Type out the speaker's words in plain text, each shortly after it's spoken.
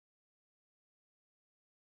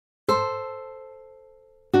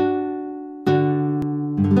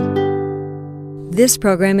This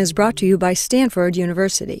program is brought to you by Stanford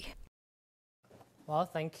University. Well,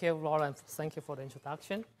 thank you, Lauren. Thank you for the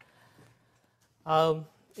introduction.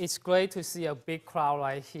 It's great to see a big crowd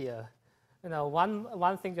right here. You know,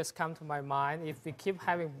 one thing just come to my mind: if we keep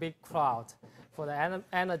having big crowd for the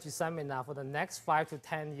energy seminar for the next 5 to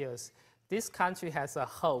 10 years, this country has a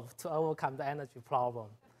hope to overcome the energy problem.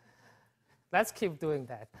 Let's keep doing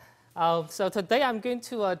that. So today I'm going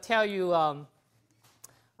to tell you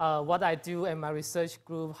what I do in my research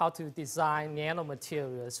group, how to design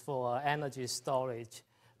nanomaterials for energy storage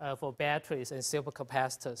for batteries and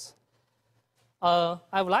supercapacitors. I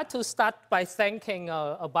would like to start by thanking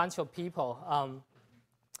a bunch of people.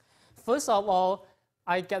 First of all,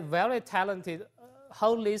 I get very talented,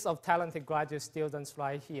 whole list of talented graduate students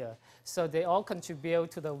right here. So they all contribute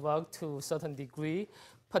to the work to a certain degree,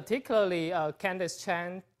 particularly Candice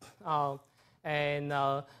Chan and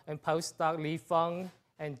postdoc Li Feng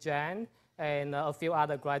and Jan and a few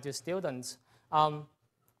other graduate students. I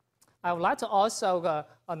would like to also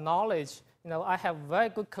acknowledge, I have very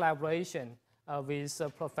good collaboration with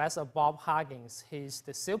Professor Bob Huggins. He's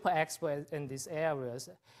the super expert in these areas.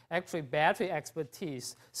 Actually, battery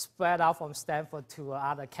expertise spread out from Stanford to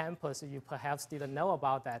other campuses. You perhaps didn't know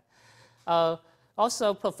about that.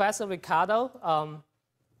 Also, Professor Riccardo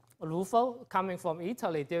Ruffo, coming from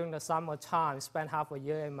Italy during the summertime, spent half a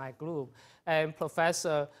year in my group. And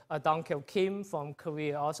Professor Dongkyo Kim from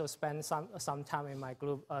Korea also spent some time in my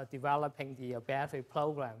group developing the battery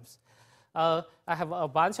programs. I have a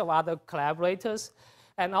bunch of other collaborators.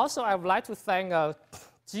 And also, I would like to thank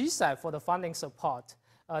GSAT for the funding support.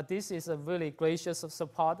 This is a really gracious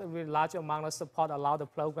support, a really large amount of support allowed the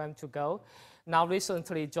program to go. Now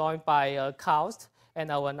recently joined by KAUST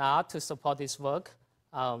and ONR to support this work.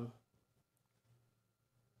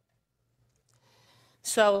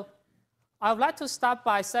 So I would like to start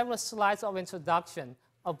by several slides of introduction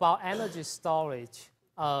about energy storage.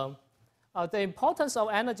 The importance of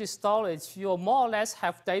energy storage, you more or less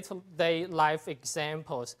have day-to-day life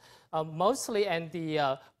examples, mostly in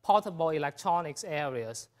the portable electronics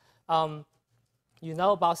areas. You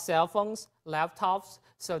know about cell phones, laptops,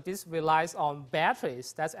 so this relies on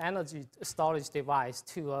batteries, that's energy storage device,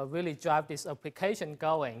 to really drive this application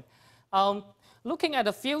going. Looking at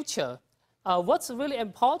the future, what's really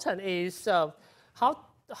important is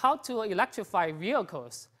how to electrify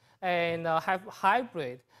vehicles and have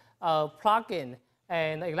hybrid, plug-in,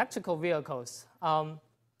 and electrical vehicles.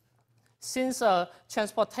 Since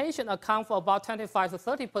transportation accounts for about 25 to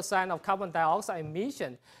 30% of carbon dioxide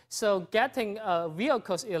emission, so getting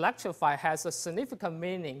vehicles electrified has a significant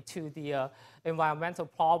meaning to the environmental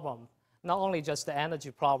problem, not only just the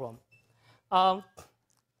energy problem. While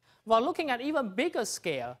looking at even bigger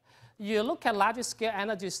scale, you look at larger scale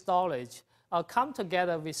energy storage come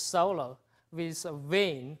together with solar, with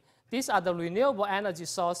wind. These are the renewable energy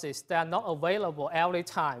sources that are not available every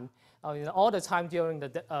time, all the time during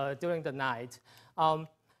the night.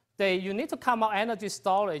 You need to come out energy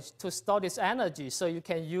storage to store this energy so you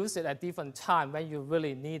can use it at different times when you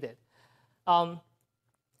really need it.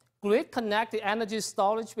 Grid-connected energy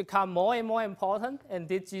storage become more and more important, and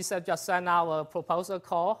GSAT just sent out a proposal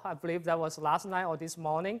call, I believe that was last night or this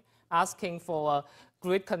morning, asking for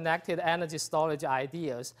grid-connected energy storage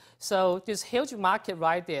ideas. So this huge market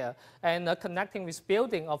right there, and connecting with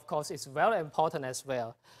building, of course, is very important as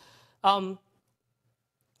well.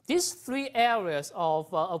 These three areas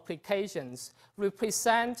of applications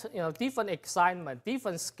represent different excitement,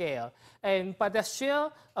 different scale, but they share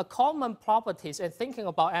a common properties in thinking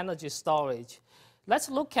about energy storage. Let's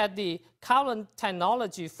look at the current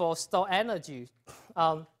technology for store energy.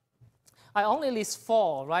 I only list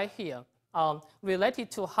 4 right here, related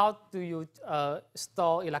to how do you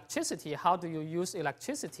store electricity, how do you use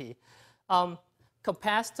electricity.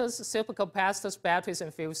 Capacitors, supercapacitors, batteries,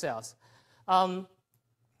 and fuel cells.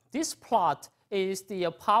 This plot is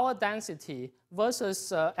the power density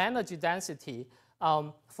versus energy density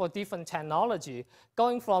for different technology.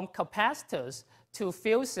 Going from capacitors to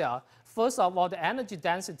fuel cell, first of all, the energy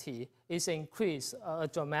density is increased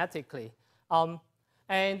dramatically.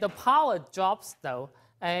 And the power drops though,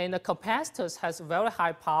 and the capacitors has very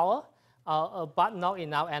high power, but not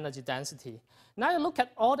enough energy density. Now you look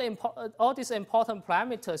at all these important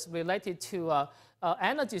parameters related to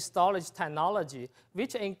energy storage technology,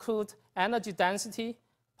 which include energy density,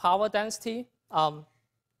 power density,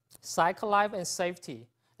 cycle life, and safety,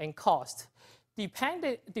 and cost.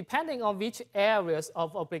 Depending on which areas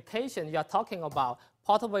of application you are talking about,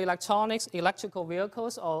 portable electronics, electrical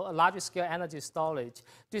vehicles, or large-scale energy storage.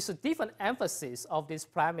 There's a different emphasis of these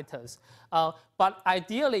parameters. But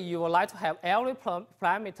ideally, you would like to have every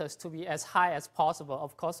parameters to be as high as possible.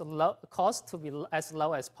 Of course, cost to be as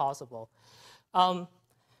low as possible.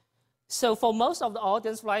 So for most of the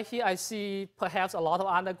audience right here, I see perhaps a lot of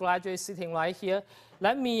undergraduates sitting right here.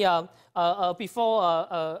 Let me, let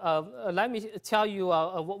me tell you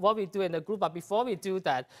what we do in the group. But before we do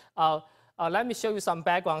that, let me show you some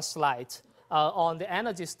background slides on the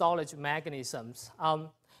energy storage mechanisms.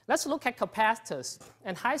 Let's look at capacitors.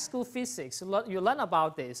 In high school physics, you learn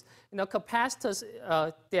about this. You know, capacitors,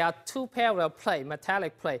 they are two parallel plates,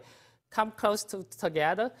 metallic plates, come close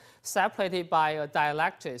together, separated by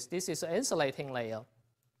dielectrics. This is an insulating layer.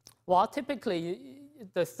 Well, typically,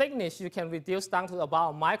 the thickness you can reduce down to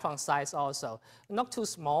about a micron size also. Not too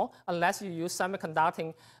small, unless you use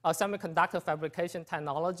semiconductor fabrication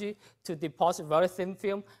technology to deposit very thin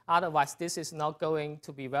film. Otherwise, this is not going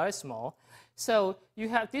to be very small. So you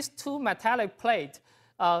have these two metallic plates.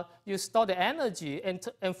 You store the energy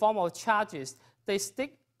in form of charges. They stay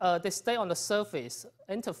on the surface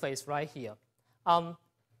interface right here.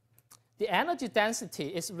 The energy density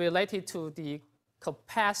is related to the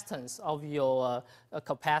capacitance of your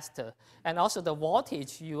capacitor, and also the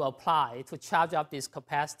voltage you apply to charge up these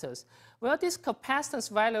capacitors. Well, this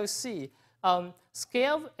capacitance value C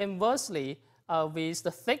scale inversely with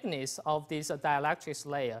the thickness of this dielectrics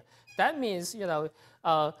layer. That means, you know,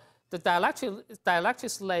 the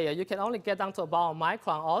dielectrics layer, you can only get down to about a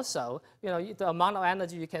micron also. You know, the amount of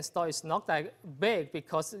energy you can store is not that big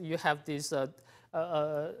because you have this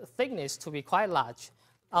thickness to be quite large.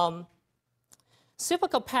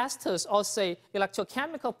 Supercapacitors, or say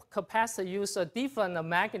electrochemical capacitors, use different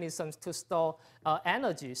mechanisms to store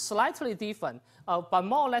energy, slightly different, but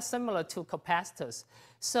more or less similar to capacitors.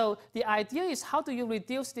 So the idea is, how do you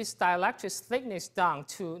reduce this dielectric thickness down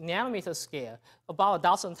to nanometer scale, about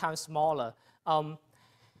 1,000 times smaller?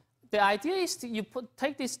 The idea is you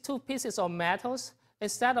take these two pieces of metals,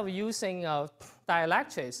 instead of using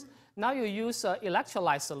dielectrics, now you use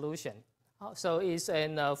electrolyte solution. So it's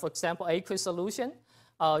in, for example, aqueous solution.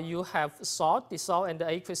 You have salt dissolved in the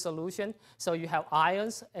aqueous solution, so you have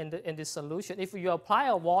ions in the solution. If you apply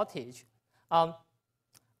a voltage,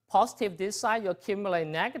 positive this side, you accumulate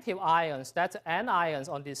negative ions, that's anions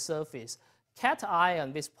on this surface.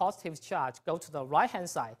 Cation with positive charge go to the right-hand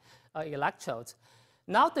side electrodes.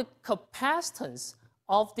 Now the capacitance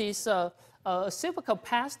of these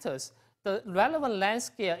supercapacitors, the relevant length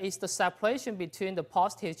scale is the separation between the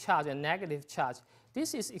positive charge and negative charge.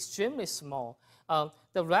 This is extremely small.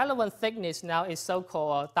 The relevant thickness now is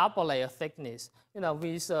so-called double layer thickness. You know,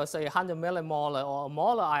 with say 100 millimolar or a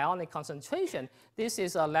molar ionic concentration, this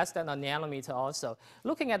is less than a nanometer also.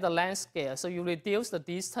 Looking at the length scale, so you reduce the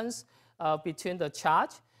distance between the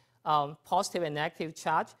charge, positive and negative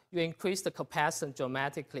charge, you increase the capacitance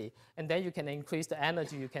dramatically, and then you can increase the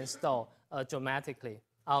energy you can store dramatically.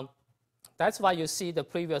 That's why you see the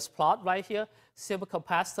previous plot right here.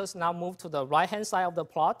 Supercapacitors now move to the right-hand side of the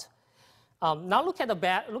plot. Now look at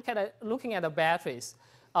looking at the batteries.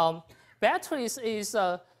 Batteries is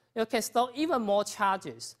can store even more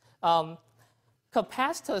charges.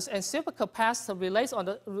 Capacitors and supercapacitors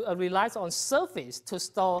relies on surface to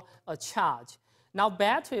store a charge. Now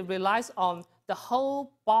battery relies on the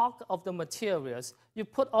whole bulk of the materials. You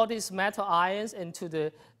put all these metal ions into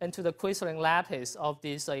the crystalline lattice of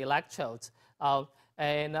these electrodes.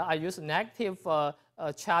 And I use negative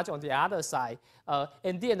charge on the other side.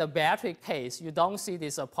 Indeed, in the battery case, you don't see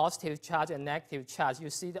this positive charge and negative charge. You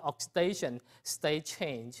see the oxidation state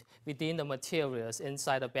change within the materials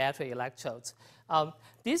inside the battery electrodes.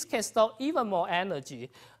 This can store even more energy.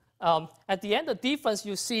 At the end, the difference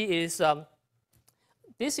you see is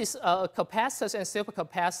this is capacitors and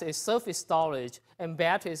supercapacitors is surface storage, and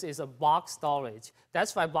batteries is a bulk storage.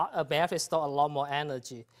 That's why batteries store a lot more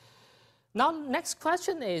energy. Now, next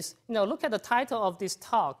question is, look at the title of this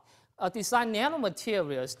talk, design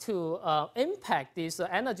nanomaterials to impact this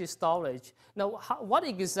energy storage. Now, what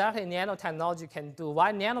exactly nanotechnology can do?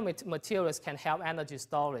 Why nanomaterials can help energy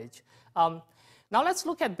storage? Now, let's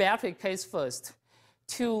look at battery case first.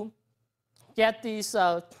 To get these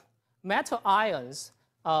metal ions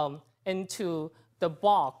into the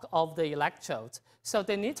bulk of the electrodes. So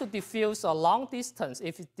they need to diffuse a long distance,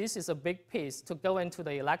 if this is a big piece, to go into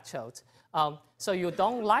the electrodes. So you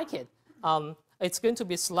don't like it. It's going to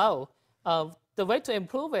be slow. The way to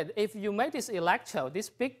improve it, if you make this electrode, this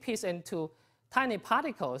big piece, into tiny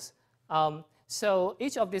particles, So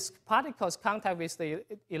each of these particles contact with the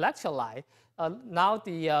electrolyte. Now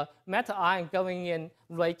the metal ion going in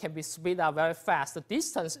rate can be speed up very fast. The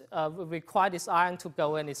distance required this ion to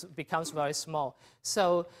go in becomes very small.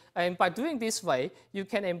 So and by doing this way, you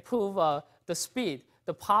can improve the speed,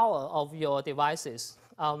 the power of your devices.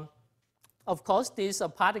 Of course, these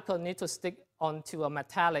particles need to stick onto a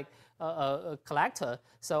metallic collector.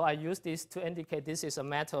 So I use this to indicate this is a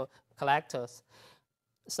metal collector.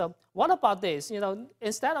 So what about this? You know,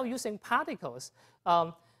 instead of using particles,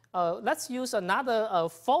 let's use another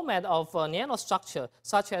format of nanostructure,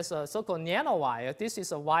 such as a so-called nanowire. This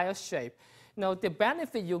is a wire shape. You know, the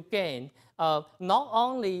benefit you gain, not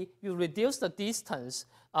only you reduce the distance,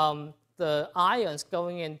 the ions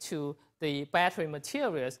going into the battery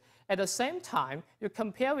materials, at the same time, you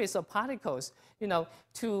compare with the particles. You know,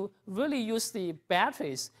 to really use the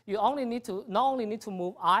batteries, you not only need to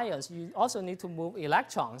move ions, you also need to move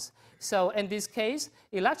electrons. So in this case,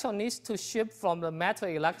 electron needs to shift from the metal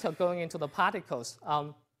electron going into the particles.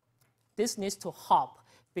 This needs to hop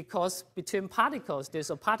because between particles, there's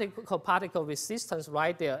a particle resistance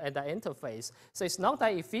right there at the interface. So it's not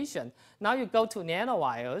that efficient. Now you go to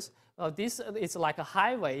nanowires. This is like a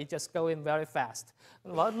highway, just going very fast.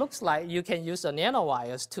 Well, it looks like you can use the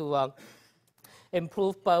nanowires to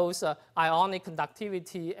improve both ionic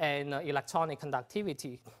conductivity and electronic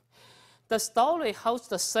conductivity. The story holds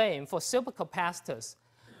the same for supercapacitors.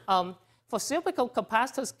 For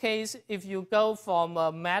supercapacitors case, if you go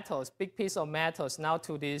from metals, big piece of metals, now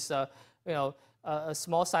to these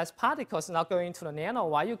small size particles, now going into the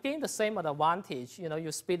nanowire, you gain the same advantage. You know,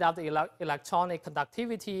 you speed up the electronic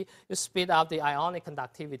conductivity, you speed up the ionic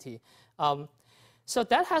conductivity. So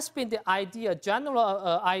that has been the idea,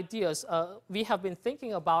 general ideas we have been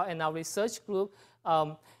thinking about in our research group.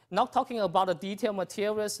 Not talking about the detailed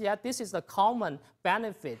materials yet. This is the common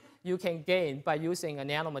benefit you can gain by using a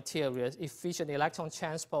nanomaterials, efficient electron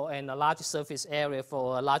transport, and a large surface area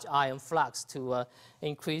for a large ion flux to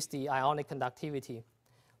increase the ionic conductivity.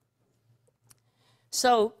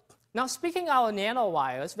 So now speaking of our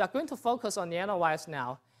nanowires, we are going to focus on nanowires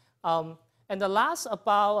now. In the last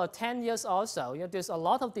about 10 years or so, there's a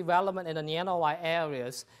lot of development in the nanowire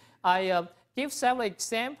areas. I give several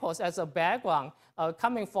examples as a background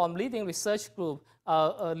coming from leading research group,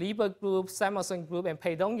 Lieber Group, Samuelson Group, and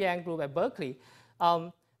Peidong Yang Group at Berkeley.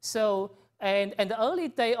 So in the early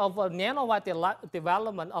day of nanowire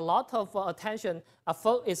development, a lot of attention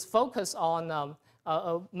is focused on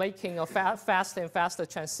making faster and faster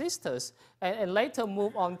transistors, and later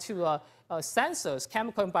move on to sensors,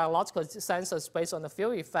 chemical and biological sensors based on the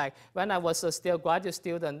field effect. When I was still a graduate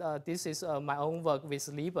student, this is my own work with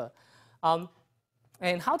Lieber.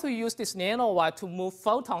 And how to use this nanowire to move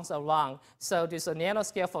photons around. So there's a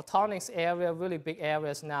nanoscale photonics area, really big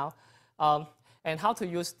areas now. And how to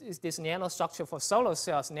use this nanostructure for solar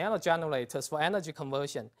cells, nanogenerators for energy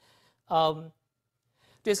conversion.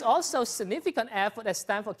 There's also significant effort at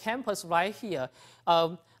Stanford campus right here.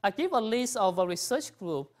 I give a list of a research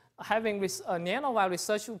group having a nanowire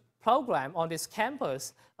research program on this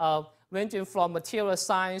campus, ranging from material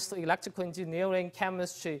science to electrical engineering,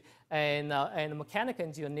 chemistry, and mechanical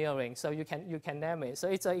engineering. So you can name it. So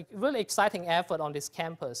it's a really exciting effort on this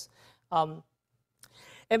campus.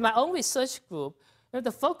 In my own research group,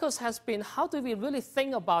 the focus has been how do we really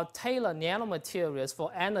think about tailored nanomaterials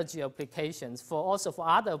for energy applications, also for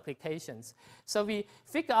other applications. So we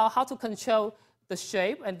figure out how to control the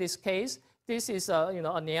shape. In this case, this is a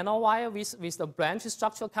nanowire with the branch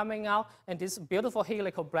structure coming out, and these beautiful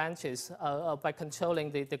helical branches by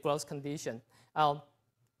controlling the growth condition.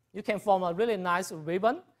 You can form a really nice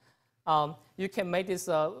ribbon. You can make these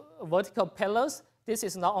vertical pillars. This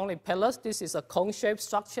is not only pillars, this is a cone-shaped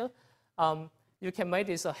structure. You can make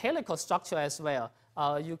this a helical structure as well.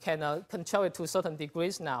 You can control it to certain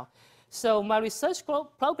degrees now. So my research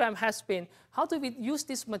program has been how do we use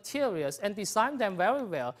these materials and design them very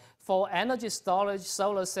well for energy storage,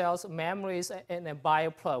 solar cells, memories, and a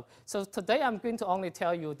bioprobe. So today I'm going to only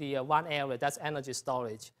tell you the one area, that's energy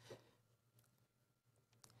storage.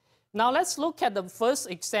 Now let's look at the first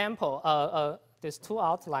example. There's two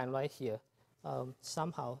outlines right here.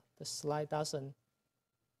 Somehow the slide doesn't.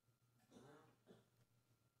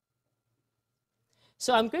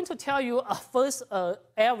 So I'm going to tell you a first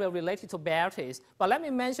area related to batteries, but let me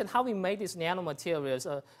mention how we made these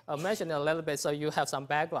nanomaterials. I'll mention it a little bit so you have some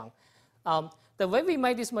background. The way we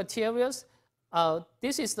made these materials,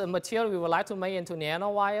 this is the material we would like to make into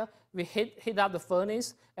nanowire. We heat up the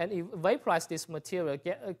furnace and vaporize this material,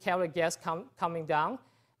 carry gas coming down,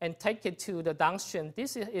 and take it to the downstream.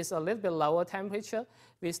 This is a little bit lower temperature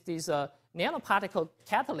with these nanoparticle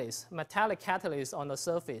catalysts, metallic catalysts on the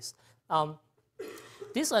surface.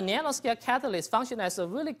 These nanoscale catalysts function as a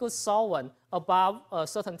really good solvent above a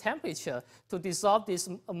certain temperature to dissolve these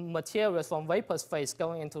materials from vapor phase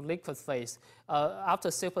going into liquid phase. After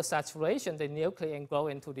supersaturation, they nucleate and grow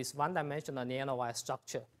into this one-dimensional nanowire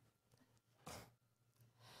structure.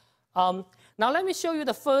 Now let me show you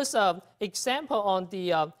the first example on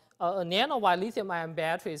the nanowire lithium-ion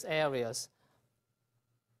batteries areas.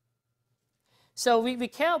 So we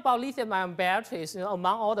care about lithium-ion batteries,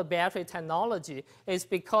 among all the battery technology, is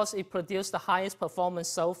because it produced the highest performance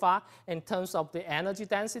so far in terms of the energy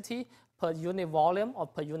density per unit volume or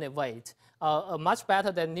per unit weight, much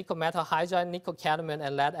better than nickel metal hydride, nickel cadmium,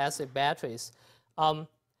 and lead acid batteries. But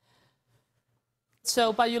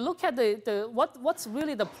you look at what's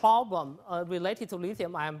really the problem related to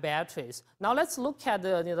lithium-ion batteries. Now let's look at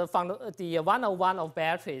the 101 of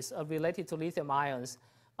batteries related to lithium ions.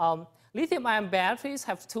 Lithium-ion batteries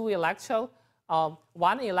have two electrodes.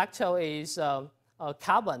 One electrode is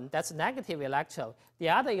carbon, that's negative electrode. The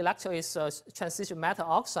other electrode is transition metal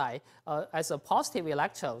oxide as a positive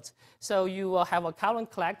electrode. So you will have a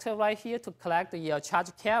current collector right here to collect the charge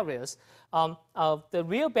carriers. The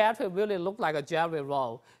real battery really look like a jelly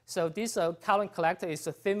roll. So this current collector is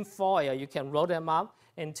a thin foil. You can roll them up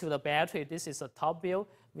into the battery. This is a top view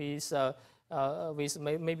with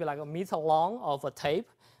maybe like a meter long of a tape.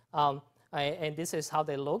 And this is how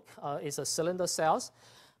they look. It's a cylinder cells.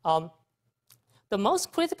 The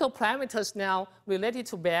most critical parameters now related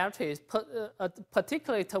to batteries,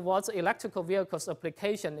 particularly towards electrical vehicles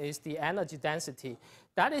application, is the energy density.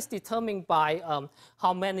 That is determined by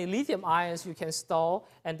how many lithium ions you can store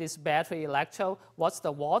in this battery electrode, what's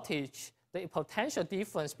the voltage, the potential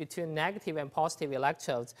difference between negative and positive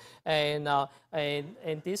electrodes. And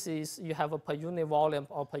this is, you have a per unit volume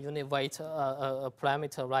or per unit weight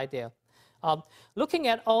parameter right there. Looking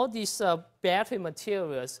at all these battery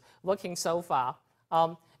materials working so far,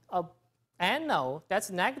 anode, that's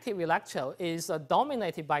negative electrode, is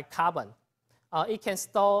dominated by carbon. It can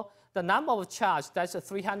store the number of charge, that's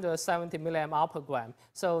 370 milliamp hour per gram.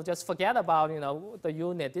 So just forget about the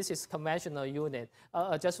unit. This is conventional unit.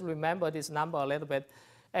 Just remember this number a little bit.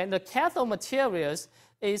 And the cathode materials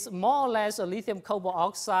is more or less a lithium cobalt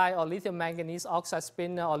oxide or lithium manganese oxide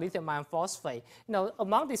spinner or lithium iron phosphate.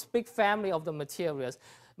 Among this big family of the materials,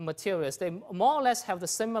 they more or less have the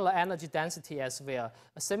similar energy density as well,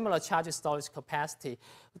 a similar charge storage capacity.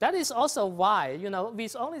 That is also why,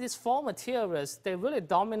 with only these four materials, they really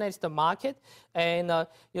dominate the market. And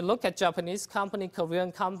you look at Japanese company,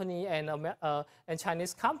 Korean company, and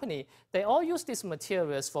Chinese company, they all use these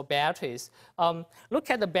materials for batteries. Look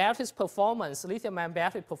at the batteries performance, lithium-ion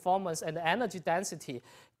battery performance, and the energy density,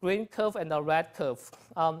 green curve and the red curve.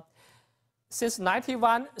 Since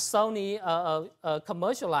 1991, Sony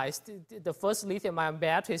commercialized the first lithium-ion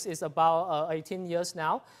batteries is about 18 years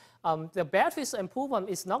now. The batteries improvement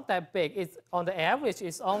is not that big. On the average,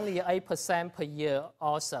 it's only 8% per year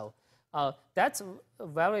also. That's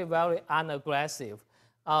very, very unaggressive.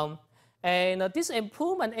 And this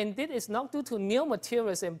improvement indeed is not due to new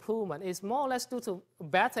materials improvement. It's more or less due to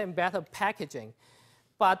better and better packaging.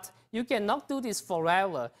 But you cannot do this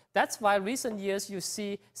forever. That's why recent years you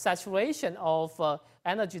see saturation of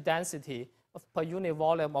energy density per unit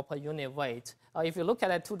volume or per unit weight. If you look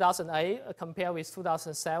at it 2008 compared with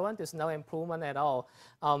 2007, there's no improvement at all.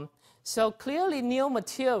 So clearly new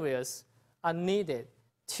materials are needed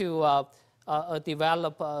to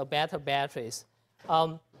develop better batteries.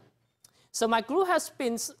 So my group has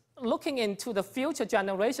been looking into the future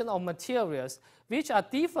generation of materials which are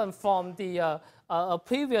different from the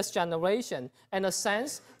previous generation. In a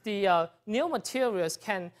sense, the new materials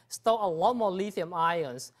can store a lot more lithium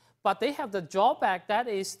ions, but they have the drawback that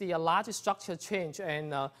is the large structure change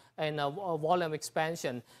and volume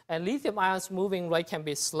expansion. And lithium ions moving rate can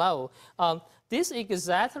be slow. This is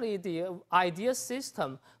exactly the ideal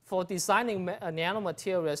system for designing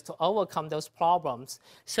nanomaterials to overcome those problems.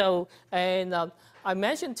 So, I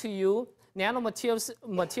mentioned to you,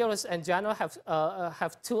 nanomaterials in general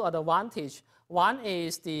have two advantages. One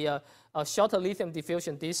is the shorter lithium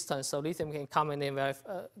diffusion distance, so lithium can come in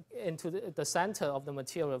into the center of the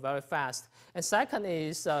material very fast. And second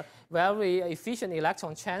is very efficient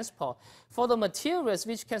electron transport. For the materials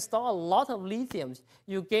which can store a lot of lithium,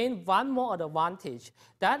 you gain one more advantage.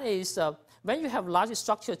 That is when you have large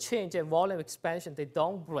structure change and volume expansion, they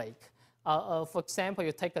don't break. For example,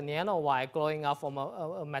 you take a nanowire growing up from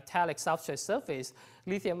a metallic substrate surface,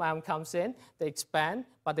 lithium ion comes in, they expand,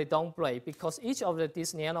 but they don't break because each of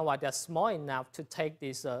these nanowires, they're small enough to take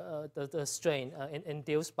this, the strain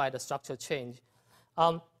induced by the structure change.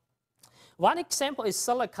 One example is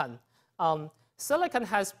silicon. Silicon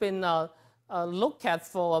has been looked at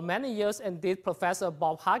for many years, and did Professor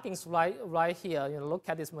Bob Huggins right here. Look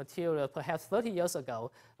at this material perhaps 30 years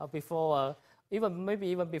ago, before maybe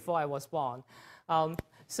even before I was born.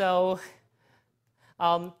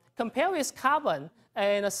 Compare with carbon,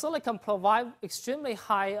 and silicon provide extremely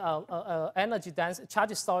high energy density,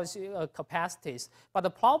 charge storage capacities. But the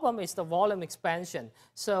problem is the volume expansion.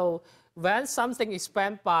 So when something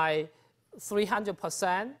expands by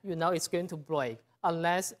 300%, it's going to break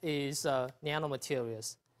unless it's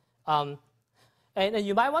nanomaterials. And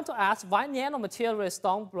you might want to ask why nanomaterials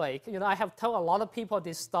don't break. I have told a lot of people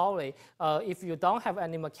this story. If you don't have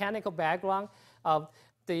any mechanical background,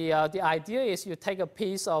 the idea is you take a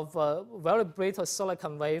piece of very brittle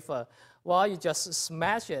silicon wafer, well, you just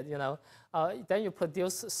smash it, then you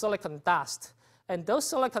produce silicon dust. And those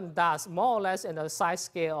silicon dust, more or less in the size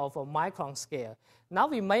scale of a micron scale. Now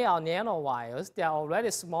we made our nanowires. They are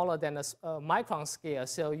already smaller than a micron scale,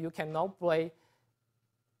 so you cannot break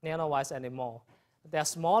nanowires anymore. They're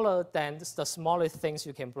smaller than the smallest things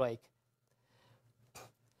you can break.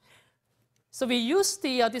 So we use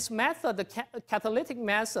this method, the catalytic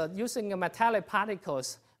method, using metallic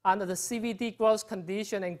particles under the CVD growth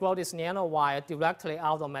condition and grow this nanowire directly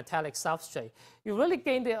out of metallic substrate. You really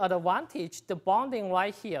gain the advantage. The bonding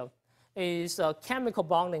right here is chemical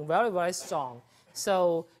bonding, very, very strong.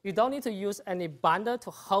 So you don't need to use any bonder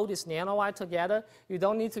to hold this nanowire together. You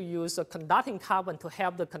don't need to use a conducting carbon to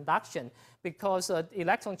help the conduction because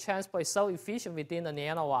electron transport is so efficient within the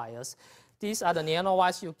nanowires. These are the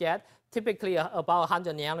nanowires you get, typically about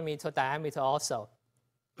 100 nanometer diameter also.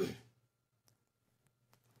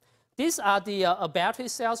 These are the battery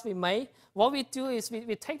cells we made. What we do is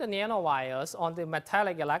we take the nanowires on the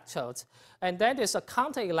metallic electrodes, and then there's a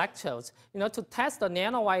counter electrode. To test the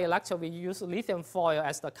nanowire electrode, we use lithium foil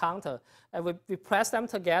as the counter. And we press them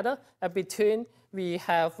together, and between we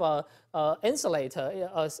have an insulator,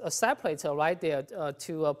 a separator right there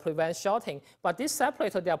to prevent shorting. But this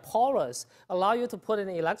separator, they are porous, allow you to put in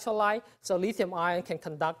an electrolyte so lithium ion can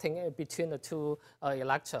conduct between the two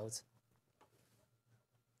electrodes.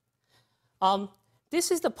 This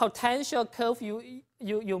is the potential curve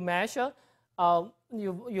you measure.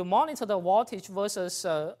 You monitor the voltage versus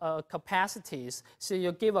capacities. So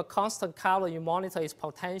you give a constant color, you monitor its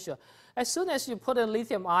potential. As soon as you put in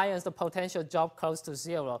lithium ions, the potential drops close to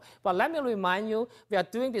 0. But let me remind you, we are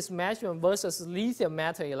doing this measurement versus lithium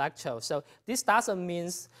metal electrode. So this doesn't mean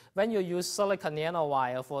when you use silicon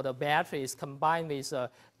nanowire for the batteries combined with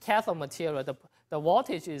cathode material, the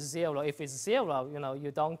voltage is 0. If it's 0,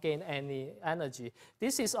 you don't gain any energy.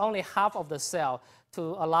 This is only half of the cell to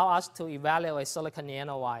allow us to evaluate silicon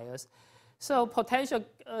nanowires. So potential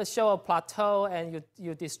show a plateau, and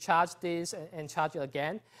you discharge this and charge it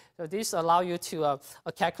again. So this allows you to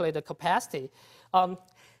calculate the capacity.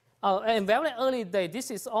 In very early day,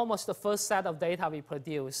 this is almost the first set of data we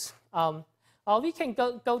produce. We can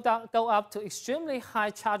go up to extremely high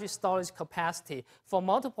charge storage capacity for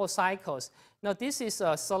multiple cycles. Now, this is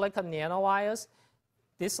silicon nanowires.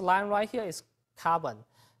 This line right here is carbon.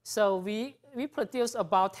 So we produce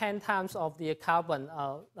about 10 times of the carbon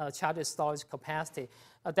charge storage capacity.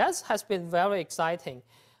 That has been very exciting.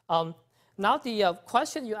 Now, the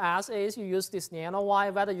question you ask is, you use this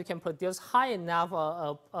nanowire, whether you can produce high enough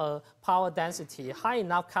power density, high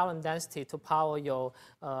enough current density to power your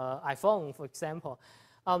iPhone, for example.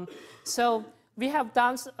 So we have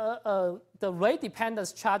done the rate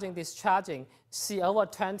dependence charging, discharging, C over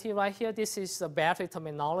 20 right here. This is the battery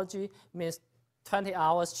terminology, means 20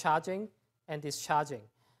 hours charging and discharging.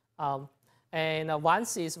 And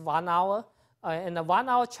once is 1 hour. And the 1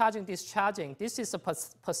 hour charging, discharging, this is a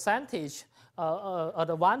percentage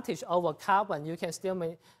advantage over carbon. You can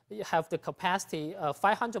still have the capacity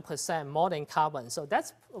 500% more than carbon. So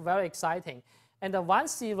that's very exciting. And the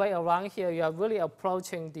 1C right around here, you are really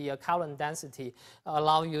approaching the current density,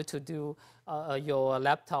 allow you to do your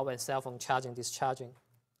laptop and cell phone charging, discharging.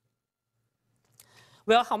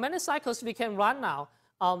 Well, how many cycles we can run now?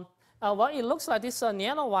 Well, it looks like this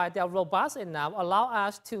nanowire, they are robust enough, allow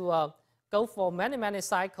us to go for many, many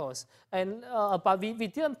cycles. And, but we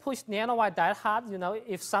didn't push nanowire that hard.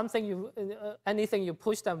 If anything you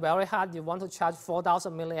push them very hard, you want to charge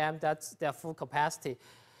 4,000 milliamp, that's their full capacity.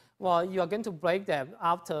 well, you are going to break them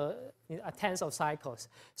after tens of cycles.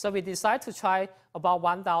 So we decided to try about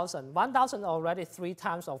 1,000. 1,000 already 3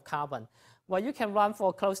 times of carbon. Well, you can run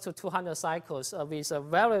for close to 200 cycles with a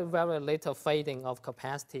very, very little fading of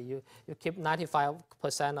capacity. You keep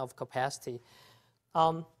 95% of capacity.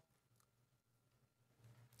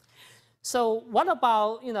 So what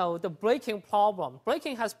about the breaking problem?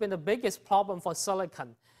 Breaking has been the biggest problem for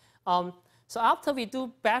silicon. So after we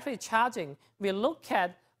do battery charging, we look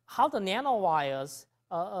at how the nanowires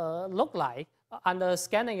look like under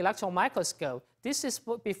scanning electron microscope. This is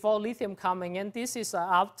before lithium coming in. This is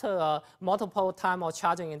after multiple time of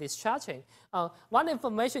charging and discharging. One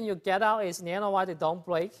information you get out is nanowire, they don't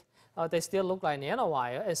break. They still look like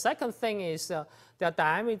nanowire. And second thing is their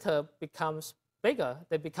diameter becomes bigger.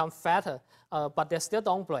 They become fatter, but they still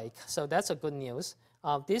don't break. So that's a good news.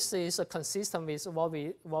 This is consistent with what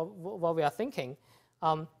we are thinking.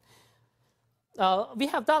 We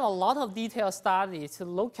have done a lot of detailed studies to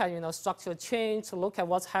look at structural change, to look at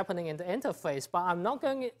what's happening in the interface, but I'm not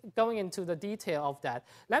going into the detail of that.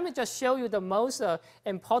 Let me just show you the most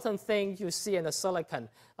important thing you see in the silicon.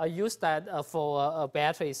 Use that for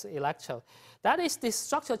batteries electrode. That is the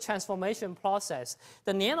structural transformation process.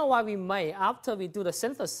 The nanowire we made after we do the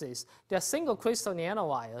synthesis, they're single crystal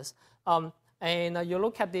nanowires. And you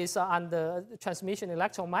look at this under transmission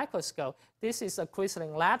electron microscope. This is a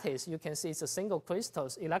crystalline lattice. You can see it's a single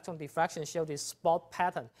crystals. Electron diffraction shows this spot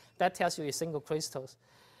pattern. That tells you it's single crystals.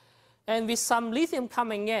 And with some lithium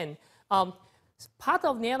coming in, part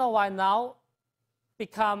of nanowire now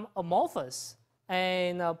become amorphous.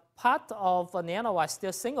 And part of nanowire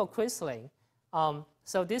still single crystalline.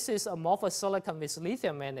 So this is amorphous silicon with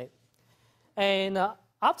lithium in it. And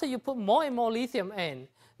after you put more and more lithium in,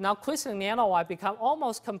 now crystalline nanowire become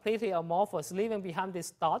almost completely amorphous, leaving behind this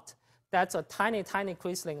dot. That's a tiny, tiny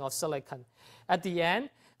crystalline of silicon. At the end,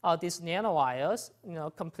 these nanowires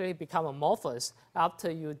completely become amorphous after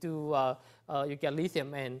you do you get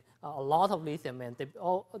lithium in, a lot of lithium in.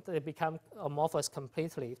 They become amorphous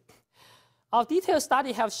completely. Our detailed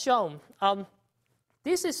study have shown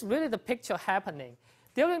this is really the picture happening.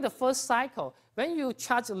 During the first cycle, when you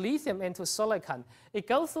charge lithium into silicon, it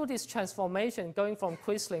goes through this transformation going from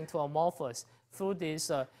crystalline to amorphous through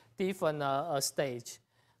this different stage.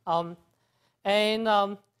 Now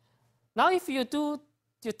if you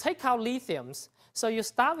take out lithiums, so you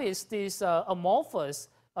start with this amorphous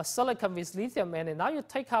silicon with lithium in it. Now you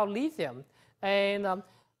take out lithium, and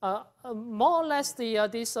more or less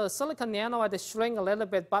this silicon nanowire they shrink a little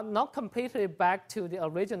bit, but not completely back to the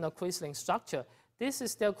original crystalline structure. This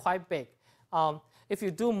is still quite big. If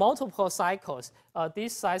you do multiple cycles,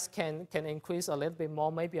 this size can increase a little bit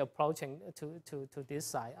more, maybe approaching to this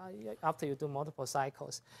size after you do multiple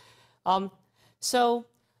cycles. So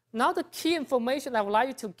now the key information I would like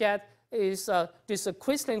you to get is this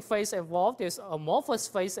crystalline phase involved, this amorphous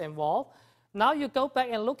phase involved. Now you go back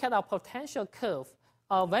and look at our potential curve.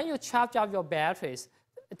 When you charge up your batteries,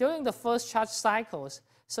 during the first charge cycles,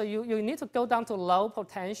 so you need to go down to low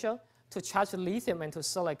potential to charge lithium into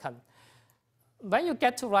silicon. When you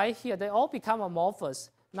get to right here, they all become amorphous.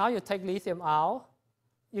 Now you take lithium out.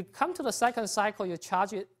 You come to the second cycle, you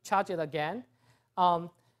charge it again.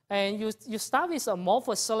 And you start with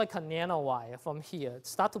amorphous silicon nanowire from here,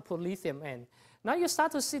 start to put lithium in. Now you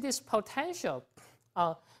start to see this potential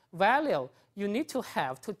value you need to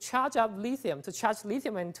have to charge up lithium, to charge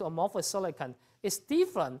lithium into amorphous silicon. It's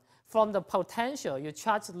different from the potential you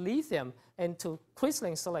charge lithium into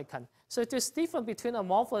crystalline silicon. So it is different between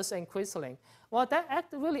amorphous and crystalline. Well, that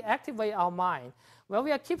really activates our mind. Well,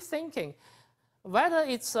 we keep thinking whether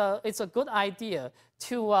it's a good idea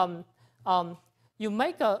to you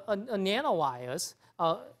make a nanowires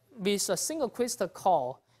with a single crystal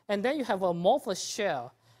core, and then you have an amorphous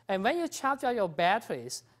shell. And when you charge out your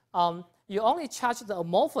batteries, you only charge the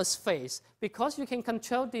amorphous phase because you can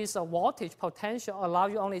control this voltage potential, allow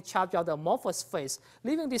you only charge out the amorphous phase,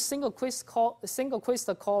 leaving this single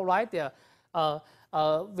crystal core right there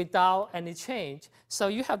without any change. So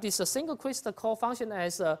you have this single crystal core function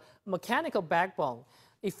as a mechanical backbone,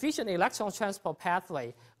 efficient electron transport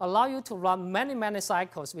pathway, allow you to run many, many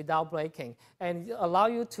cycles without breaking, and allow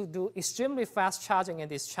you to do extremely fast charging and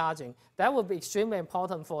discharging. That would be extremely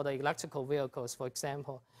important for the electrical vehicles, for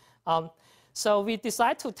example. So we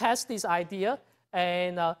decided to test this idea,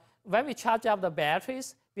 and when we charge up the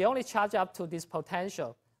batteries, we only charge up to this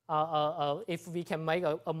potential if we can make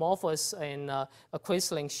a amorphous and a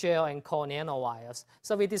crystalline shell and core nanowires.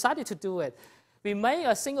 So we decided to do it. We made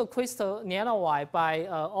a single crystal nanowire by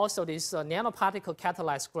also this nanoparticle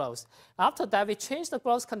catalyzed growth. After that, we changed the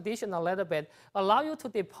growth condition a little bit, allow you to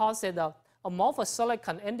deposit amorphous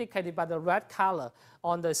silicon indicated by the red color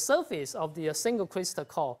on the surface of the single crystal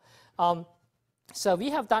core. So we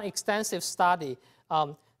have done extensive study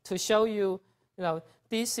to show you,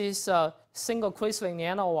 this is single crystalline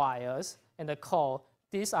nanowires in the core.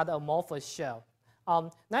 These are the amorphous shell.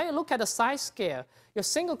 Now you look at the size scale. Your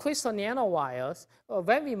single crystal nanowires,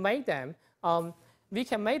 when we make them, we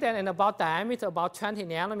can make them in about diameter about 20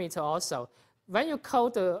 nanometer also. When you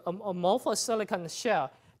coat the amorphous silicon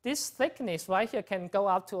shell, this thickness right here can go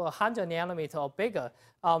up to 100 nanometer or bigger.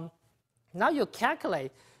 Now you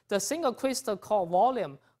calculate the single crystal core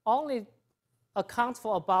volume only accounts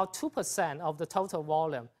for about 2% of the total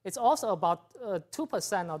volume. It's also about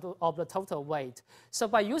 2% of the total weight. So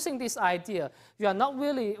by using this idea, you are not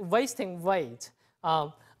really wasting weight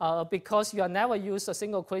because you never use a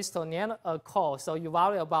single crystal core. So you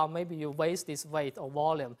worry about maybe you waste this weight or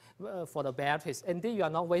volume for the batteries. Indeed, you are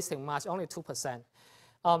not wasting much, only 2%.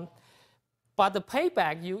 But the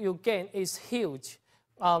payback you gain is huge.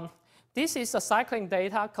 This is the cycling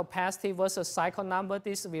data, capacity versus cycle number.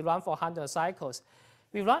 This we run for 100 cycles.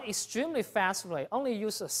 We run extremely fast rate, only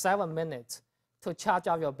use 7 minutes to charge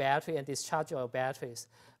up your battery and discharge your batteries.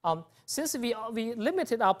 Since we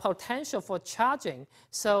limited our potential for charging,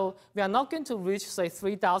 so we are not going to reach, say,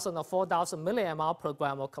 3,000 or 4,000 milliamp hour per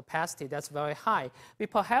gram of capacity. That's very high. We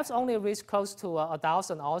perhaps only reach close to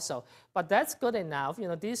 1,000 also, but that's good enough.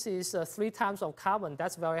 This is 3 times of carbon.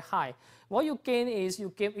 That's very high. What you gain is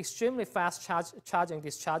you give extremely fast charging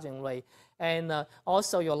discharging rate, and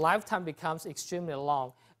also your lifetime becomes extremely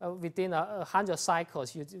long. Within 100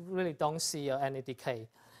 cycles, you really don't see any decay.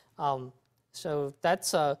 So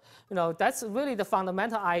that's really the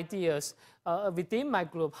fundamental ideas within my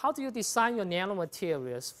group. How do you design your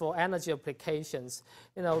nanomaterials for energy applications?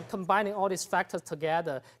 Combining all these factors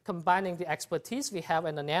together, combining the expertise we have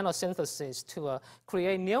in the nanosynthesis to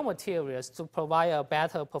create new materials to provide a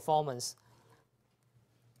better performance.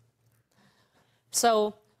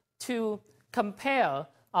 So to compare,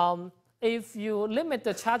 if you limit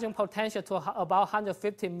the charging potential to about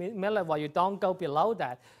 150 milliwatt, you don't go below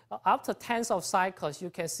that. After tens of cycles, you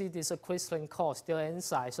can see this crystalline core still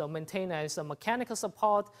inside. So maintain as a mechanical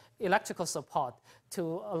support, electrical support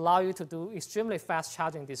to allow you to do extremely fast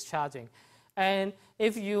charging, discharging. And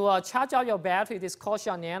if you charge out your battery, this core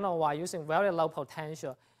shell nanowire using very low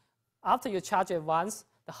potential, after you charge it once,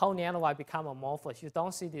 the whole nanowire becomes amorphous. You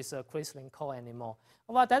don't see this crystalline core anymore.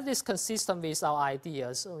 Well, that is consistent with our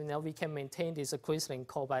ideas. So, we can maintain this crystalline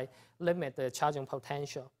core by limit the charging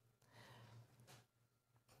potential.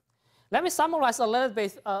 Let me summarize a little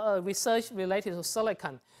bit research related to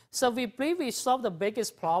silicon. So we believe we solved the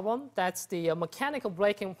biggest problem. That's the mechanical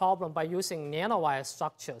breaking problem by using nanowire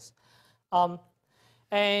structures. Let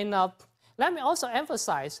me also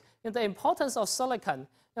emphasize the importance of silicon.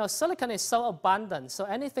 Silicon is so abundant, so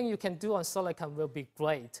anything you can do on silicon will be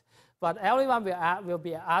great. But everyone will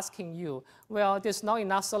be asking you, well, there's not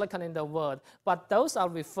enough silicon in the world, but those are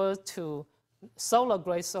referred to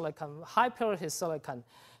solar-grade silicon, high-purity silicon.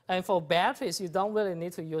 And for batteries, you don't really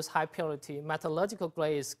need to use high-purity. Metallurgical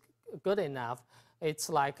grade is good enough. It's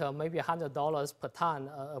like maybe $100 per ton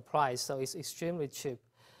price, so it's extremely cheap.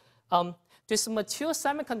 This mature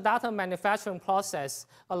semiconductor manufacturing process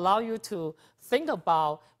allows you to think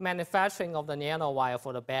about manufacturing of the nanowire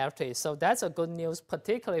for the battery. So that's a good news,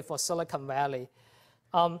 particularly for Silicon Valley.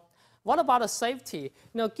 What about the safety?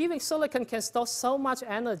 Giving silicon can store so much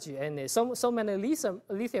energy in it, so many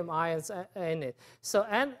lithium ions in it. So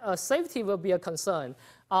safety will be a concern.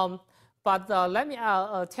 But let me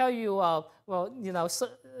tell you,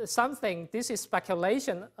 something. This is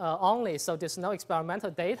speculation only, so there's no experimental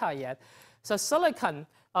data yet. So silicon,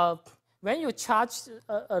 when you charge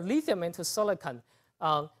lithium into silicon,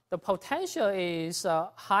 the potential is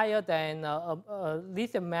higher than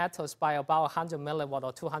lithium metals by about 100 milliwatt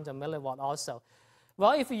or 200 milliwatt also.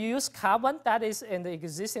 Well, if you use carbon, that is in the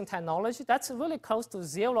existing technology, that's really close to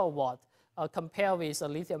 0 watt compared with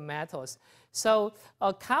lithium metals. So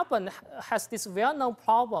carbon has this well-known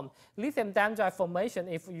problem, lithium dendrite formation,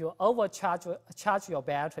 if you charge your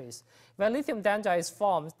batteries. When lithium dendrite is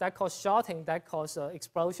formed, that causes shorting, that causes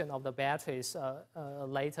explosion of the batteries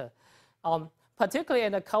later. Particularly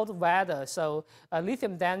in the cold weather, so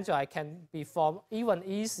lithium dendrite can be formed even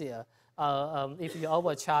easier if you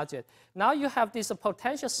overcharge it. Now you have this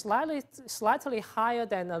potential slightly higher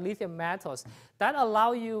than lithium metals. That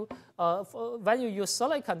allow you, when you use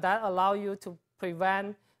silicon, that allow you to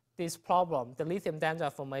prevent this problem, the lithium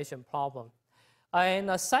dendrite formation problem. And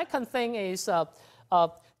the second thing is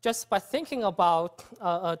just by thinking about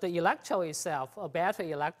the electrode itself, a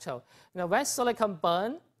battery electrode. When silicon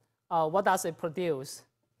burns, what does it produce?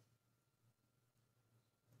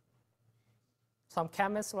 some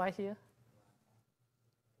chemists right here.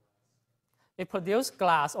 It produces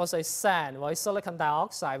glass, also it's sand, or it's silicon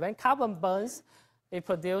dioxide. When carbon burns, it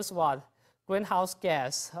produces what? Greenhouse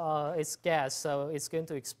gas. It's gas, so it's going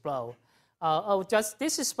to explode.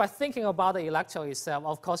 This is by thinking about the electrode itself.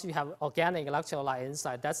 Of course, you have organic electrolyte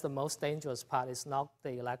inside. That's the most dangerous part. It's not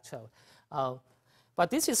the electrode. But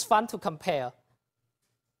this is fun to compare.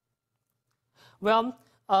 Well,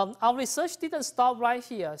 our research didn't stop right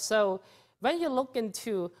here. So when you look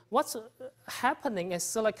into what's happening in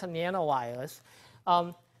silicon nanowires,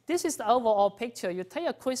 this is the overall picture. You take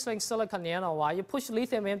a crystalline silicon nanowire, you push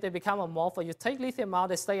lithium in, they become amorphous. You take lithium out,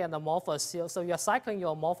 they stay in amorphous. So you're cycling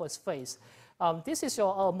your amorphous phase. This is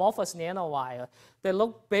your amorphous nanowire. They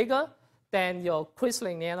look bigger than your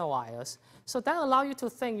crystalline nanowires. So that allows you to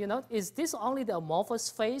think, is this only the amorphous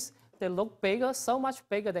phase? They look bigger, so much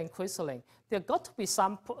bigger than crystalline. There got to be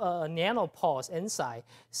some nanopores inside.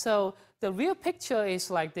 So the real picture is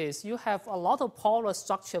like this. You have a lot of polar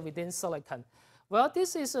structure within silicon. Well,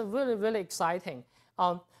 this is really, really exciting.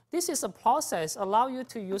 This is a process allow you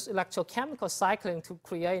to use electrochemical cycling to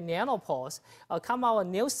create nanopores, come out a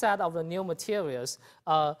new set of the new materials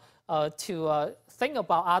to think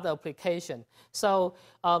about other application. So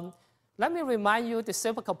let me remind you the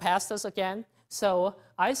supercapacitors again. So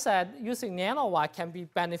I said using nanowire can be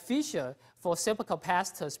beneficial for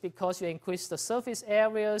supercapacitors because you increase the surface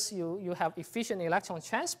areas, you have efficient electron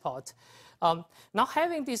transport. Now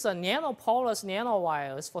having these nanoporous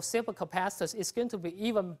nanowires for supercapacitors is going to be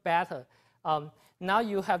even better. Now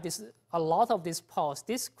you have a lot of these pores.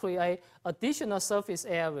 This create additional surface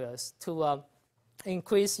areas to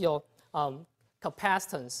increase your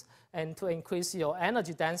capacitance and to increase your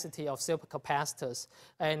energy density of supercapacitors.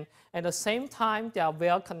 And at the same time, they are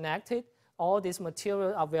well connected. All these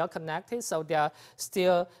materials are well connected, so they are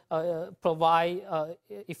still provide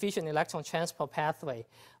efficient electron transport pathway.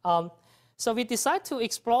 So we decided to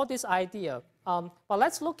explore this idea. But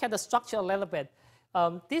let's look at the structure a little bit.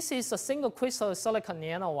 This is a single crystal silicon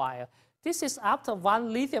nanowire. This is after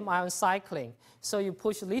one lithium-ion cycling. So you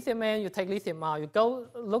push lithium in, you take lithium out. You go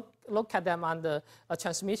look at them under a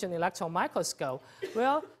transmission electron microscope.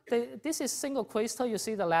 Well, this is single crystal. You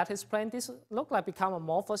see the lattice plane. This look like become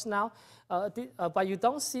amorphous now, but you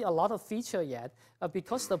don't see a lot of feature yet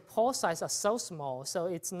because the pore size are so small. So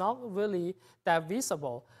it's not really that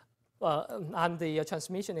visible on the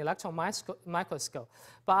transmission electron microscope.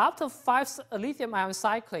 But after 5 lithium-ion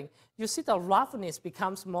cycling, you see the roughness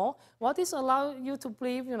becomes more. Well, this allows you to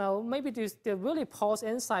believe, maybe they're really pores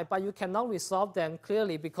inside, but you cannot resolve them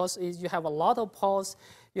clearly because you have a lot of pores.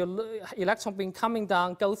 Your electron beam coming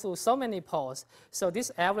down, go through so many pores. So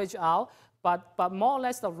this average out, but more or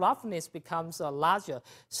less the roughness becomes larger.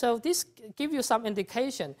 So this gives you some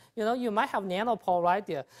indication. You might have nanopore right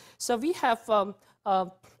there. So we have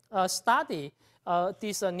study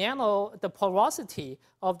the porosity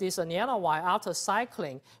of this nanowire after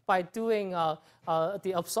cycling by doing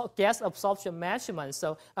the gas absorption measurement.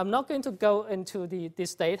 So I'm not going to go into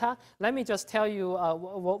this data. Let me just tell you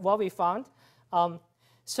what we found.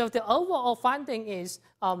 So the overall finding is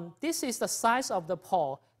this is the size of the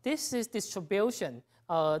pore. This is distribution,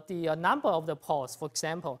 the number of the pores, for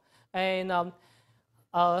example. And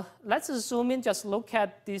let's zoom in, just look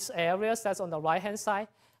at these areas that's on the right-hand side.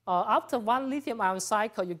 After one lithium-ion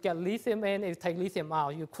cycle, you get lithium in, you take lithium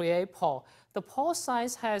out, you create pore. The pore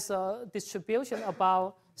size has a distribution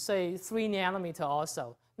about, say, 3 nanometer or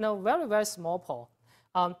so. Very, very small pore.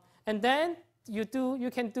 And then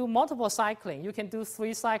you can do multiple cycling. You can do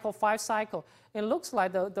 3 cycle, 5 cycle. It looks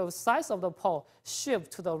like the size of the pore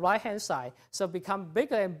shift to the right-hand side, so become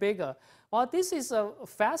bigger and bigger. Well, this is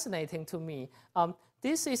fascinating to me.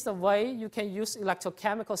 This is the way you can use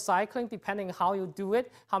electrochemical cycling depending on how you do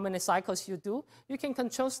it, how many cycles you do. You can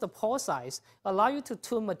control the pore size, allow you to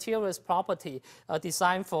tune materials property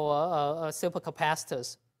designed for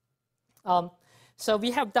supercapacitors. So we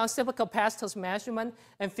have done supercapacitors measurement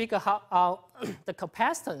and figure out the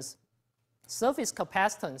capacitance, surface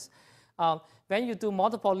capacitance. When you do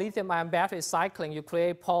multiple lithium-ion battery cycling, you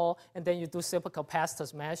create pore, and then you do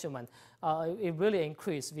supercapacitors measurement. It really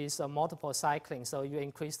increases with multiple cycling, so you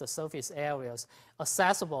increase the surface areas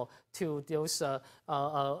accessible to those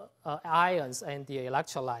ions and the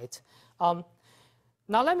electrolyte. Now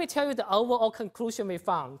let me tell you the overall conclusion we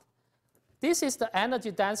found. This is the energy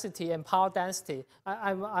density and power density.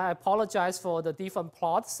 I apologize for the different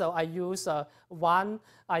plots. So I use a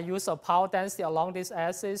power density along this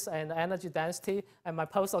axis and energy density. And my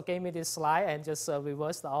postdoc gave me this slide and just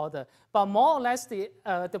reverse the order. But more or less, the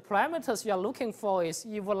parameters you're looking for is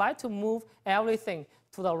you would like to move everything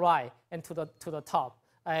to the right and to the top.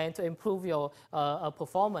 and to improve your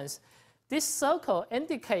performance. This circle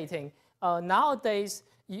indicating nowadays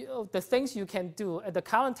the things you can do, the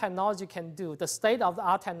current technology can do, the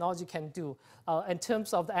state-of-the-art technology can do in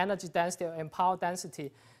terms of the energy density and power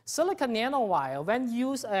density. Silicon nanowire, when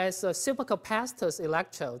used as supercapacitors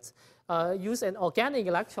electrodes, use an organic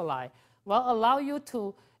electrolyte, will allow you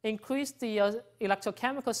to increase the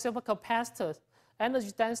electrochemical supercapacitor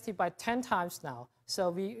energy density by 10 times now. So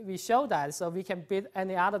we show that, so we can beat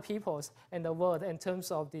any other peoples in the world in terms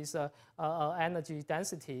of this energy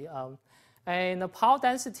density. And the power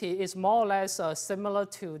density is more or less similar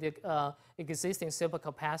to the existing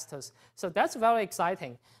supercapacitors. So that's very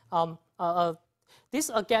exciting. This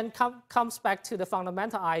again comes back to the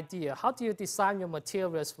fundamental idea. How do you design your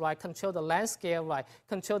materials right, control the length scale right,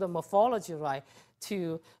 control the morphology right,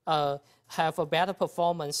 to have a better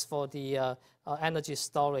performance for the energy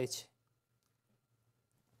storage?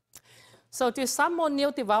 So there's some more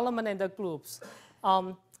new development in the groups.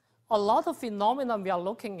 A lot of phenomena we are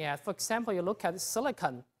looking at, for example, you look at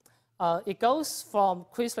silicon. It goes from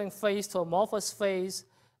crystalline phase to amorphous phase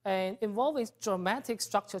and involving dramatic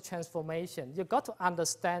structural transformation. You've got to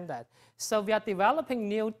understand that. So we are developing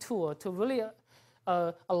new tools to really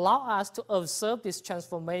allow us to observe this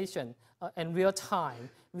transformation in real time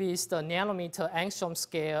with the nanometer angstrom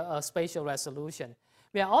scale spatial resolution.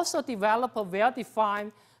 We are also developing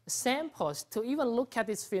well-defined samples to even look at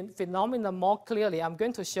this phenomenon more clearly. I'm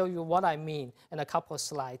going to show you what I mean in a couple of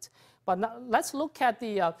slides. But now let's look at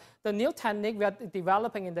the new technique we are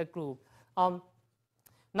developing in the group.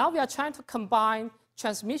 Now we are trying to combine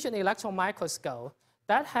transmission electron microscope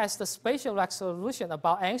that has the spatial resolution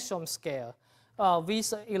about angstrom scale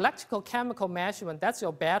with electrical chemical measurement. That's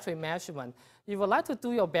your battery measurement. You would like to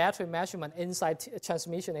do your battery measurement inside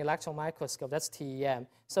transmission electron microscope. That's TEM.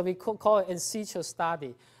 So we could call it in situ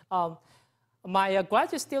study. My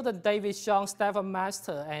graduate student David Xiong, Stefan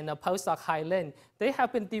Master, and postdoc Hailin, they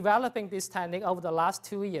have been developing this technique over the last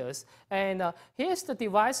 2 years. And here's the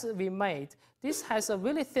device we made. This has a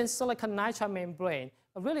really thin silicon nitride membrane,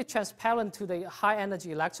 really transparent to the high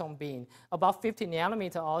energy electron beam, about 50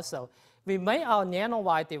 nanometer also. We made our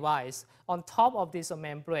nanowire device on top of this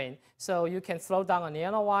membrane. So you can throw down a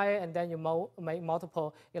nanowire and then you make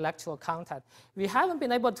multiple electrical contact. We haven't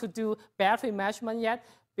been able to do battery measurement yet,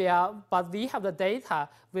 but we have the data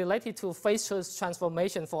related to phase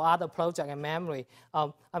transformation for other projects and memory.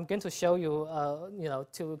 I'm going to show you,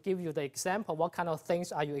 to give you the example, what kind of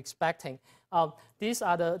things are you expecting. These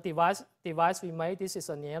are the device we made. This is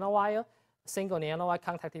a nanowire, single nanowire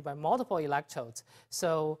contacted by multiple electrodes.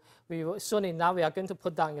 So soon enough, we are going to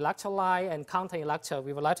put down electrolyte and counter electrode.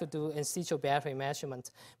 We would like to do in situ battery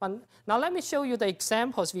measurement. But now let me show you the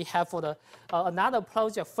examples we have for the another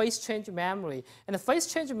project, phase change memory. In the phase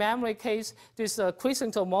change memory case, there's a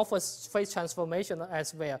crystalline to amorphous phase transformation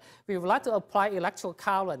as well. We would like to apply electrical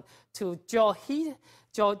current to draw heat,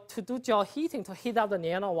 to do jaw heating to heat up the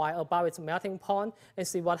nanowire above its melting point and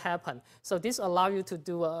see what happens. So this allows you to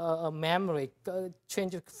do a memory,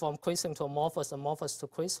 change it from crystalline to amorphous to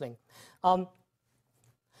crystalline.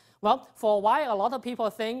 Well, for a while, a lot of people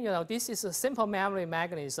think, this is a simple memory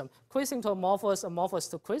mechanism, crystalline to amorphous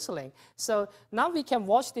to crystalline. So now we can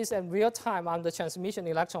watch this in real time on the transmission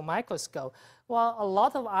electron microscope. Well, a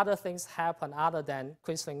lot of other things happen other than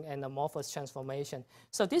crystalline and amorphous transformation.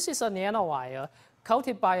 So this is a nanowire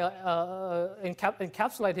coated by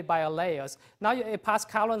encapsulated by layers. Now you pass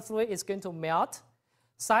current through it, it's going to melt.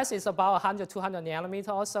 Size is about 100, 200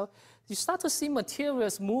 nanometer or so. You start to see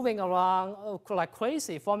materials moving around like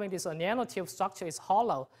crazy, forming this nanotube structure. Is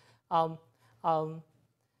hollow.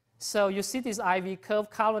 So you see this IV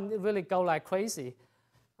curve, current really go like crazy.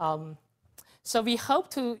 So we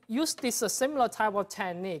hope to use this similar type of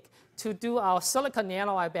technique to do our silicon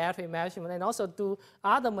nanowire battery measurement and also do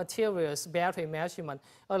other materials battery measurement,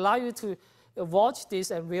 allow you to watch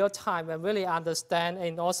this in real time and really understand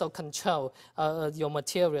and also control your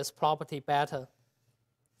materials property better.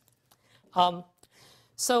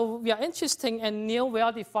 So we are interested in new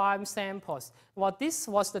well-defined samples. Well, this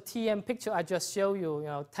was the TM picture I just showed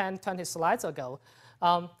you, 10, 20 slides ago.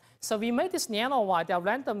 So we made this nanowire. They are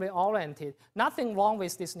randomly oriented. Nothing wrong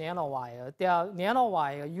with this nanowire. They are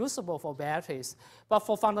nanowire usable for batteries. But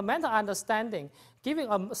for fundamental understanding, giving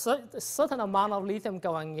a certain amount of lithium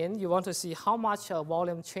going in, you want to see how much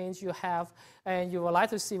volume change you have, and you would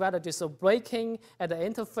like to see whether there's a breaking at the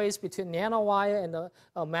interface between nanowire and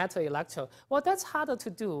the metal electrode. Well, that's harder to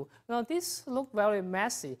do. This looks very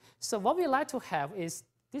messy. So what we like to have is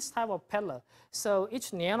this type of pillar. So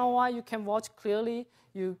each nanowire you can watch clearly.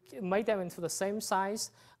 You make them into the same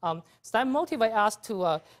size. So that motivates us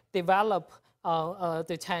to develop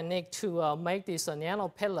the technique to make this nano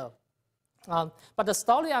pillar. But the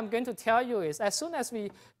story I'm going to tell you is, as soon as we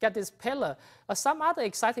get this pillar, some other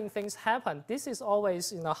exciting things happen. This is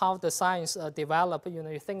always, how the science develop.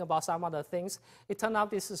 You think about some other things. It turned out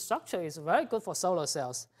this structure is very good for solar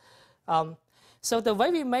cells. So the way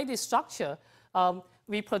we made this structure,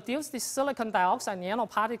 we produce these silicon dioxide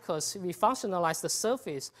nanoparticles. We functionalize the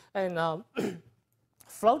surface and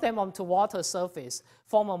flow them onto water surface,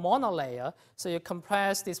 form a monolayer. So you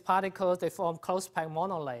compress these particles, they form close-packed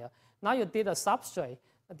monolayer. Now you did a substrate.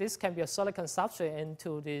 This can be a silicon substrate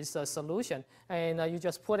into this solution. And you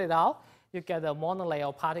just put it out, you get a monolayer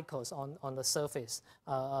of particles on the surface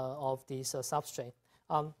of this substrate.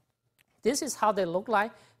 This is how they look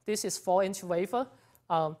like. This is 4-inch wafer.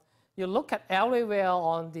 You look at everywhere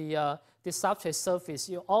on the substrate surface,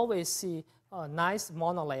 you always see a nice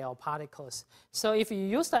monolayer of particles. So if you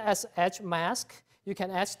use that as etch mask, you can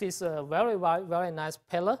etch this very nice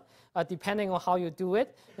pillar. Depending on how you do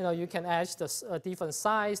it, you can etch the different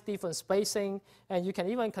size, different spacing, and you can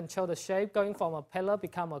even control the shape, going from a pillar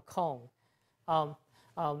become a cone.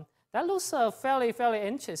 That looks fairly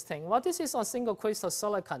interesting. Well, this is on single crystal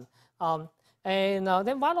silicon. And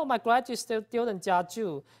then one of my graduate students, Jia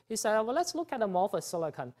Zhu, he said, well, let's look at amorphous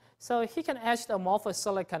silicon. So he can etch the amorphous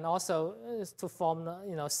silicon also to form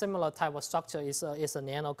similar type of structure is a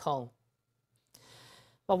nano cone.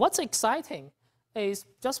 But what's exciting is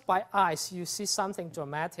just by eyes, you see something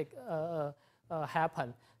dramatic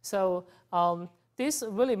happen. So this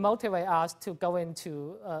really motivates us to go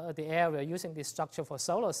into the area using this structure for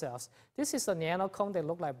solar cells. This is a nano cone. They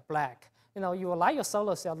look like black. You will like your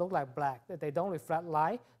solar cell look like black. They don't reflect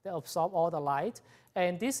light. They absorb all the light.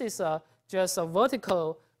 And this is just a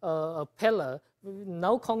vertical pillar,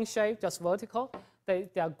 no cone shape, just vertical. They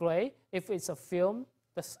are gray. If it's a film,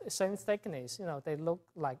 the same thickness, they look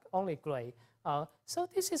like only gray. So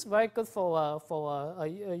this is very good for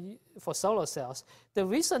solar cells. The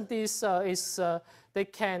reason this is they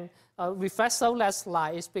can reflect so less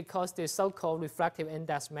light is because the so-called refractive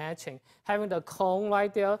index matching. Having the cone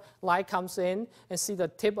right there, light comes in and see the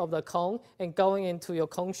tip of the cone and going into your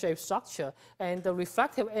cone-shaped structure. And the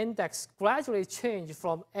refractive index gradually change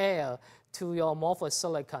from air to your amorphous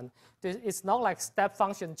silicon. It's not like step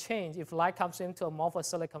function change if light comes into amorphous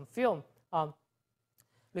silicon film.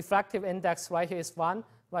 Refractive index right here is 1,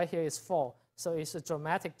 right here is 4. So it's a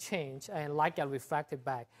dramatic change, and light gets refracted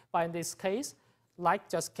back. But in this case, light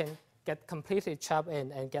just can get completely trapped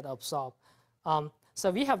in and get absorbed.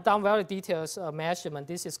 So we have done very detailed measurement.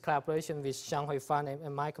 This is collaboration with Xianghui Fan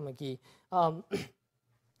and Michael McGee.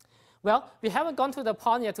 Well, we haven't gone to the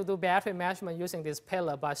point yet to do battery measurement using this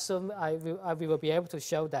pillar, but soon we will be able to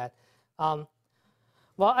show that. Well,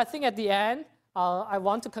 I think at the end, I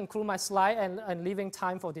want to conclude my slide and leaving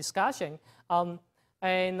time for discussion.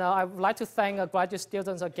 And I would like to thank graduate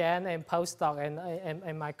students again and postdoc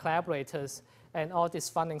and my collaborators and all this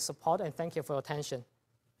funding support, and thank you for your attention.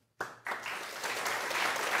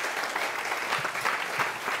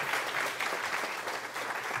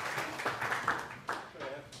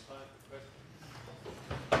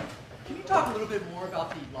 Can you talk a little bit more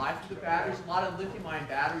about the life of the batteries? A lot of lithium-ion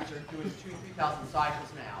batteries are doing 2,000 to 3,000 cycles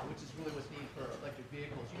now, which is really what's needed for electric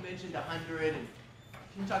vehicles. You mentioned 100, and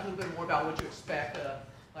can you talk a little bit more about what you expect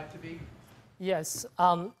life to be? Yes,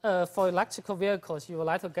 for electrical vehicles, you would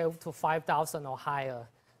like to go to 5,000 or higher.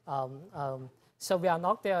 So we are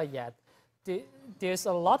not there yet. There's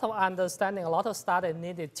a lot of understanding, a lot of study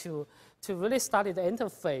needed to really study the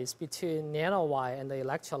interface between nanowire and the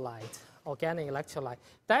electrolyte, organic electrolyte.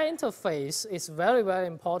 That interface is very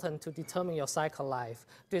important to determine your cycle life.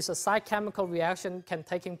 There's a side chemical reaction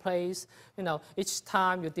taking place. Each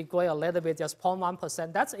time you degrade a little bit, just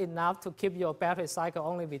 0.1%. That's enough to keep your battery cycle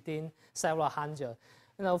only within several hundred.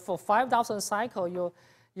 For 5,000 cycle,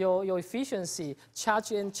 your efficiency,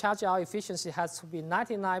 charge in, charge out efficiency has to be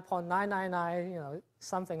 99.999,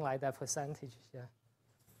 something like that percentage. Yeah.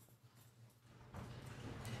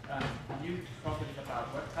 You talked a bit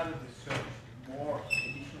about what kind of research, more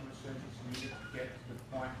additional research is needed to get to the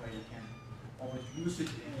point where you can almost use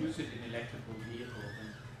it in electrical vehicles.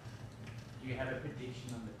 And do you have a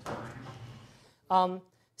prediction on the time?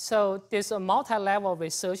 So there's a multi-level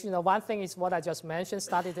research. One thing is what I just mentioned,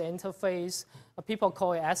 study the interface. People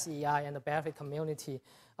call it SEI in the battery community.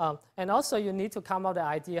 And also you need to come up with the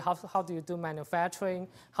idea, how do you do manufacturing?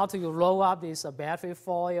 How do you roll up this battery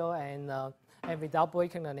foil and without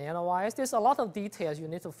breaking the nanowires? There's a lot of details. You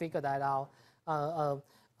need to figure that out.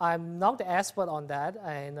 I'm not the expert on that,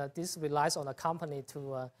 and this relies on the company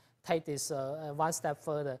to take this one step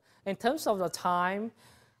further. In terms of the time,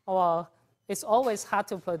 it's always hard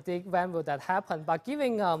to predict when will that happen. But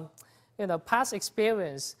giving past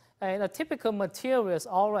experience and a typical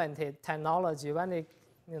materials-oriented technology, when it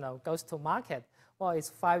goes to market, well, it's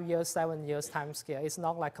 5 years, 7 years time scale. It's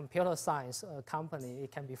not like computer science company.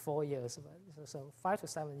 It can be 4 years. So 5 to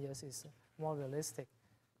 7 years is more realistic.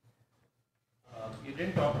 You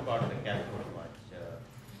didn't talk about the cathode much,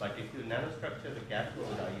 but if you nanostructure the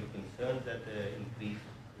cathode, are you concerned that the increased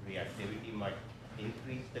reactivity might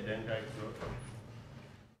increase the dendrite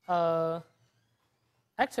growth?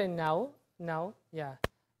 Actually, no, yeah.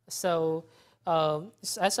 So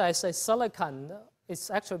as I say, silicon is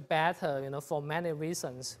actually better, for many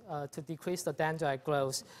reasons to decrease the dendrite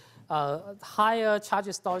growth. Higher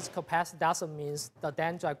charge storage capacity doesn't mean the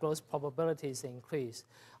dendrite growth probabilities increase.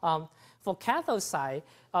 For cathode side,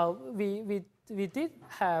 we did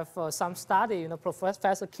have some study.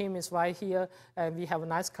 Professor Kim is right here, and we have a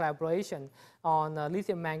nice collaboration on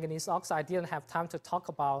lithium manganese oxide. I didn't have time to talk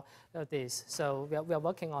about this, so we are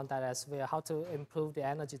working on that as well, how to improve the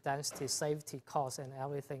energy density, safety, cost, and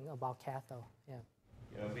everything about cathode. Yeah.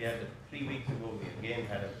 We had 3 weeks ago, we again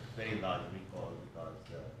had a very large recall because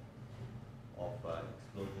of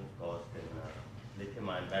explosion caused in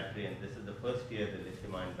lithium-ion battery, and this is the first year the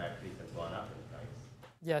lithium-ion batteries have gone up in price.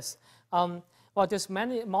 Yes. Well, there's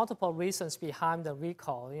multiple reasons behind the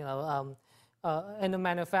recall. In the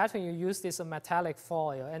manufacturing, you use this metallic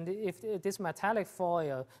foil, and if this metallic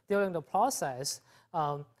foil during the process,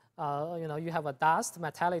 you have a dust,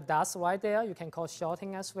 metallic dust right there, you can cause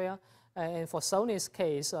shorting as well. And for Sony's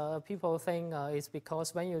case, people think it's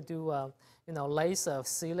because when you do laser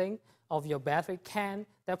sealing of your battery can,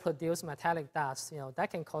 that produce metallic dust. That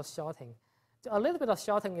can cause shorting. A little bit of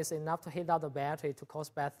shorting is enough to heat up the battery to cause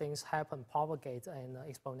bad things happen, propagate, and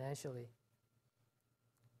exponentially.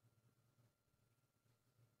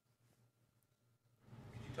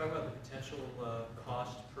 Could you talk about the potential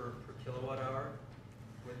cost per kilowatt hour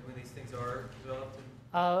when these things are developed?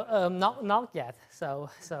 Not yet. So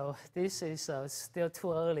this is still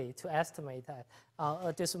too early to estimate that.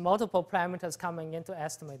 There's multiple parameters coming in to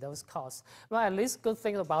estimate those costs. Well, at least good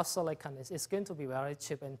thing about silicon is it's going to be very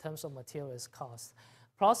cheap in terms of materials cost.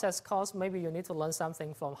 Process cost, maybe you need to learn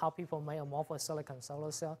something from how people make amorphous silicon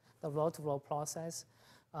solar cell, the roll-to-roll process.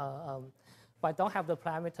 But I don't have the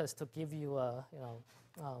parameters to give you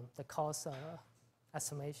the cost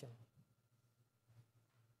estimation.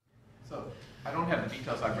 So I don't have the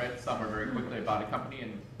details. I read somewhere very quickly about a company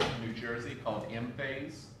in New Jersey called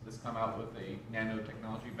M-Phase that's come out with a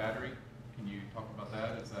nanotechnology battery. Can you talk about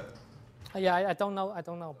that? Is that? Yeah, I don't know. I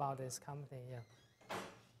don't know about this company. Yeah.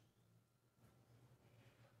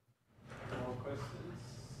 More questions?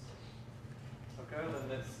 Okay, then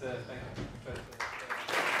let's thank you.